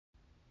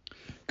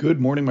Good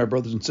morning, my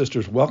brothers and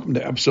sisters. Welcome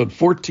to episode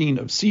 14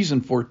 of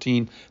season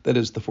 14. That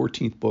is the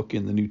 14th book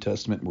in the New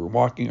Testament. We're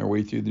walking our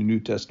way through the New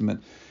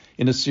Testament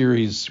in a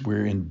series.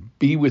 We're in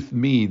Be With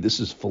Me.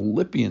 This is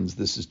Philippians.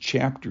 This is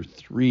chapter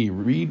 3.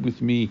 Read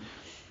with me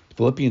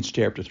Philippians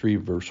chapter 3,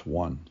 verse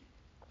 1.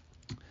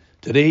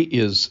 Today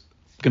is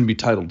going to be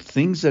titled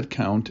Things That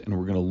Count, and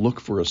we're going to look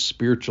for a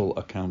spiritual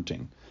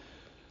accounting.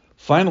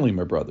 Finally,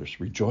 my brothers,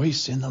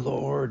 rejoice in the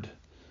Lord.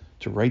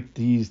 To write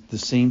the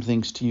same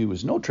things to you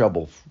is no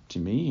trouble to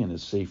me and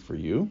is safe for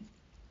you.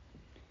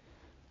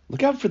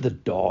 Look out for the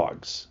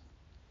dogs.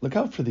 Look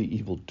out for the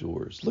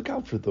evildoers. Look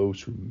out for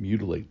those who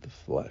mutilate the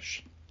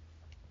flesh.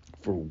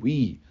 For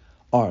we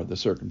are the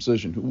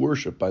circumcision who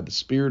worship by the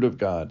Spirit of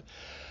God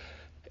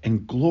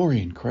and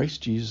glory in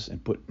Christ Jesus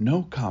and put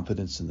no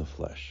confidence in the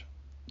flesh,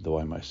 though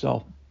I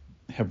myself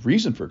have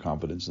reason for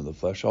confidence in the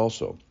flesh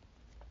also.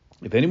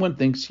 If anyone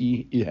thinks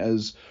he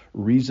has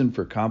reason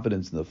for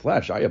confidence in the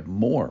flesh, I have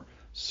more,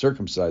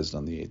 circumcised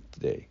on the 8th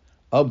day,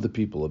 of the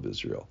people of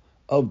Israel,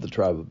 of the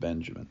tribe of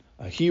Benjamin,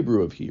 a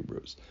Hebrew of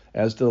Hebrews,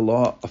 as to the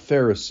law, a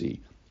Pharisee,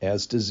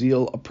 as to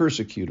zeal, a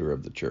persecutor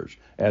of the church,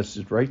 as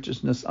to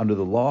righteousness under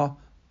the law,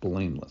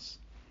 blameless.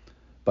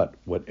 But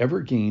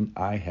whatever gain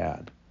I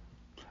had,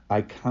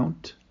 I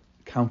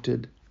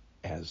counted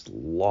as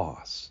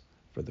loss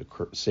for the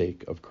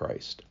sake of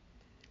Christ.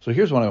 So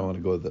here's what I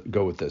want to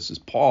go with this: is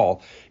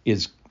Paul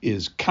is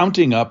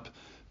counting up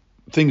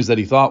things that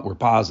he thought were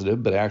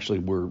positive, but actually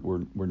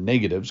were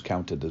negatives,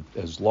 counted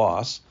as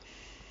loss.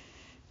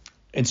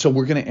 And so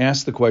we're going to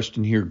ask the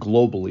question here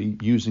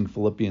globally, using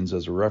Philippians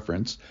as a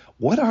reference: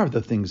 what are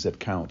the things that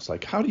count?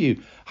 Like,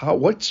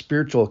 what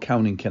spiritual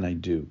accounting can I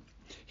do?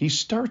 He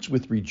starts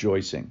with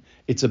rejoicing.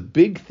 It's a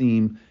big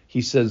theme.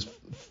 He says,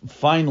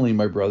 finally,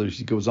 my brothers.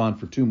 He goes on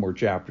for 2 more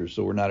chapters,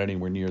 so we're not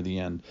anywhere near the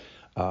end.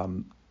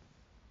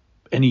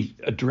 And he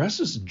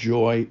addresses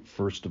joy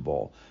first of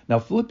all. Now,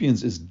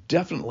 Philippians is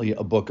definitely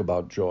a book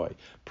about joy.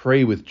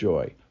 Pray with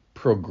joy.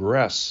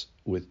 Progress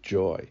with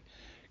joy.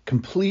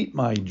 Complete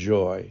my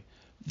joy.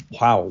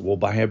 Wow. Well,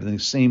 by having the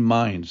same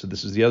mind. So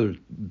this is the other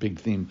big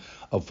theme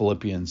of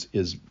Philippians,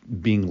 is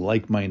being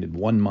like-minded,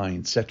 one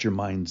mind. Set your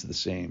minds the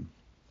same.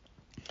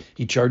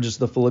 He charges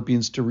the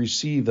Philippians to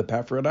receive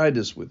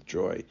Epaphroditus with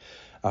joy,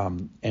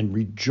 and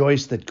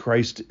rejoice that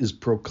Christ is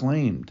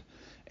proclaimed.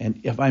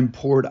 And if I'm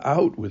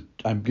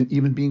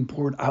even being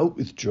poured out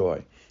with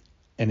joy.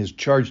 And his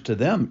charge to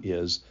them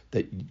is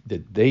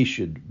that they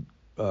should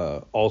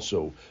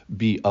also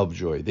be of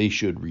joy. They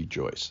should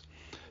rejoice.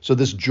 So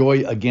this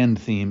joy again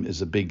theme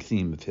is a big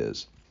theme of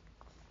his.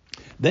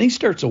 Then he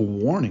starts a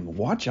warning: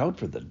 watch out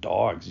for the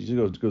dogs. He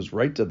goes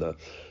right to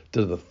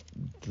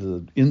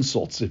the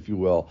insults, if you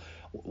will.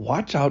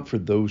 Watch out for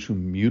those who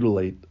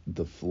mutilate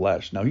the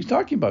flesh. Now he's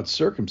talking about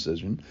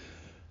circumcision.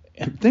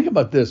 And think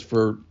about this: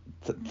 for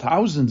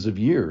thousands of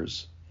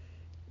years,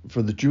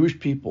 for the Jewish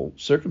people,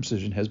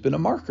 circumcision has been a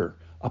marker,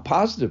 a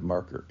positive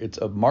marker. It's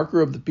a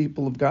marker of the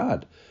people of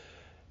God.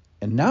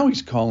 And now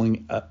he's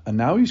calling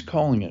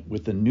it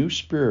with a new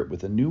spirit,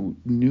 with a new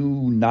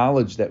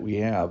knowledge that we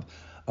have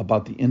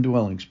about the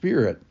indwelling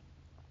spirit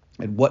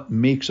and what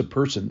makes a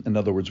person. In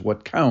other words,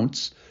 what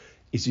counts,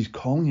 is he's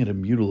calling it a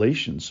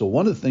mutilation. So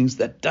one of the things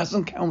that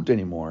doesn't count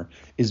anymore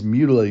is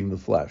mutilating the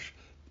flesh.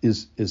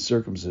 Is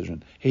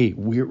circumcision. Hey,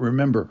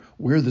 remember,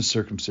 we're the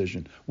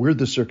circumcision. We're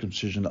the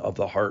circumcision of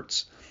the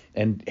hearts.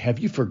 And have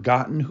you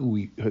forgotten who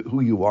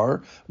you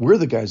are? We're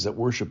the guys that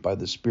worship by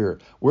the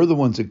Spirit. We're the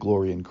ones that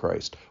glory in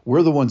Christ.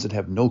 We're the ones that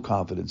have no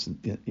confidence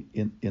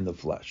in the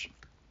flesh.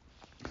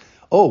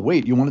 Oh,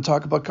 wait, you want to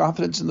talk about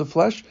confidence in the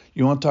flesh?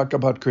 You want to talk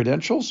about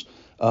credentials?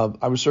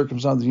 I was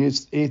circumcised on the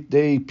 8th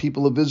day,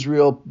 people of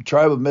Israel,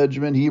 tribe of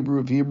Benjamin,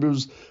 Hebrew of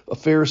Hebrews, a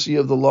Pharisee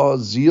of the law,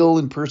 zeal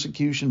in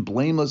persecution,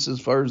 blameless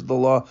as far as the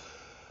law.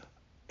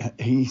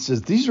 He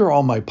says, these are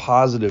all my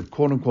positive,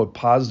 quote unquote,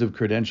 positive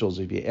credentials.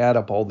 If you add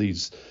up all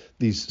these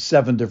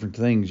 7 different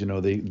things,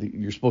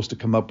 you're supposed to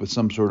come up with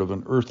some sort of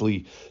an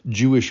earthly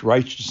Jewish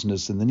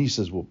righteousness. And then he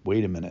says, well,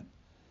 wait a minute.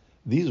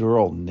 These are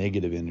all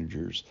negative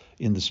integers.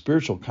 In the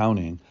spiritual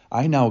counting,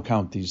 I now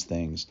count these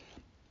things.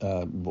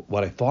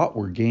 What I thought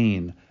were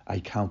gain,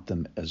 I count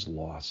them as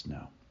loss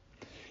now.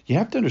 You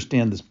have to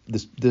understand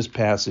this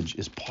passage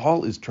is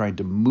Paul is trying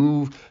to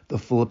move the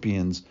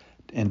Philippians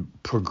and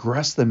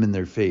progress them in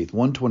their faith.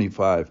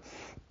 125.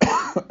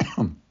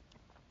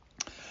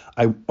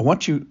 I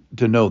want you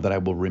to know that I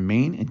will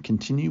remain and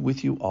continue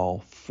with you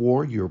all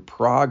for your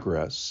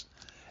progress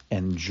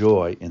and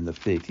joy in the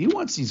faith. He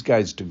wants these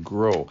guys to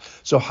grow.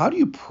 So how do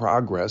you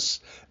progress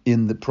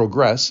in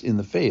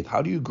the faith?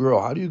 How do you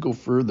grow? How do you go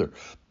further?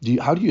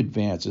 How do you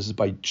advance? Is it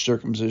by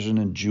circumcision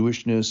and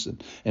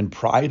Jewishness and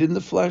pride in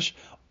the flesh?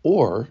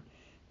 Or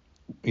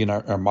in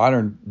our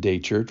modern day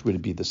church, would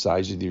it be the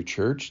size of your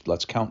church?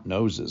 Let's count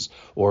noses.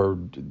 Or,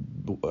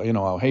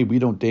 hey, we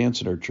don't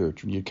dance in our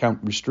church. You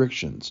count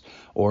restrictions.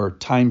 Or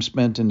time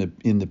spent in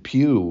the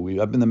pew.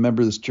 I've been a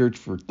member of this church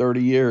for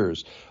 30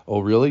 years.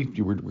 Oh, really?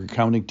 We're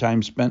counting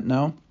time spent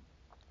now?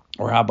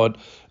 Or how about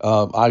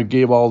I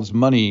gave all this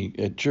money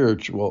at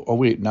church? Well, oh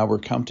wait, now we're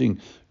counting,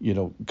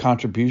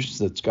 contributions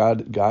that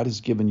God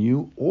has given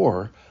you,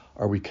 or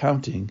are we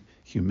counting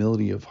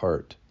humility of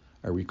heart?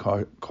 Are we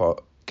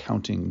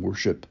counting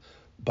worship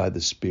by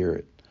the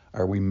Spirit?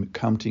 Are we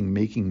counting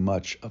making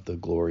much of the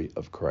glory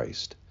of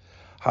Christ?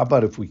 How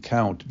about if we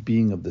count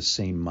being of the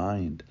same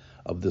mind,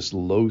 of this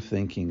low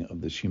thinking,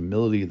 of this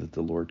humility that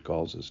the Lord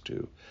calls us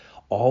to?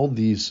 All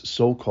these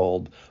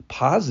so-called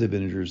positive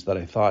integers that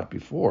I thought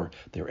before,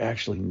 they're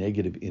actually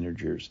negative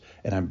integers,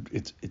 and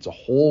it's a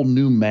whole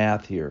new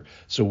math here.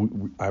 So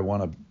I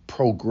want to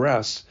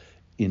progress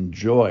in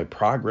joy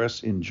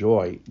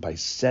by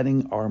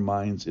setting our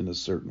minds in a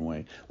certain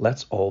way.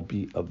 Let's all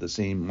be of the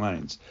same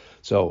minds.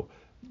 So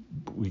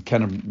we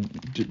kind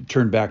of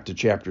turn back to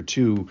chapter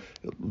 2.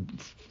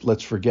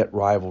 Let's forget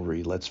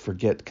rivalry. Let's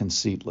forget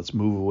conceit. Let's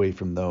move away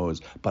from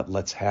those. But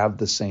let's have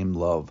the same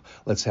love.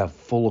 Let's have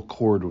full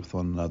accord with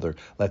one another.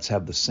 Let's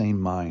have the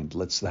same mind.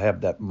 Let's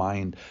have that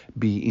mind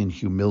be in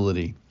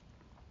humility.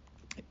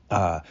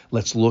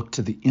 Let's look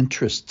to the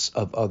interests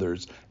of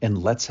others, and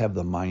let's have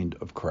the mind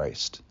of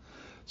Christ.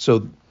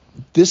 So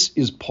this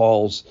is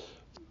Paul's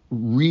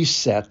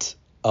reset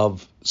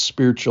of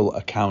spiritual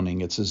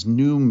accounting. It's his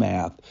new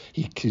math.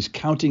 He's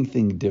counting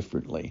things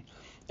differently.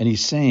 And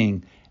he's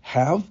saying,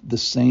 have the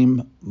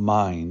same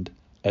mind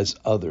as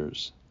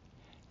others.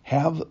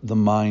 Have the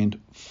mind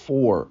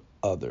for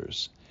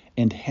others.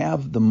 And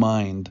have the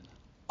mind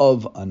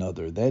of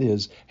another. That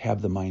is,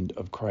 have the mind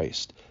of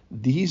Christ.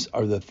 These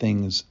are the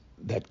things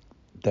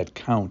that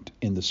count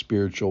in the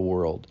spiritual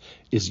world,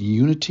 is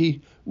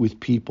unity with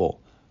people,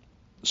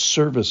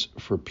 service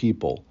for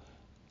people,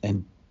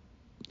 and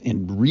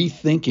in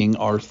rethinking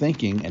our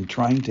thinking and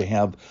trying to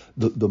have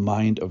the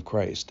mind of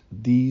Christ.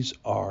 These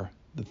are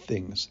the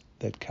things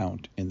that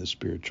count in the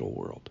spiritual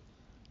world.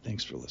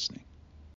 Thanks for listening.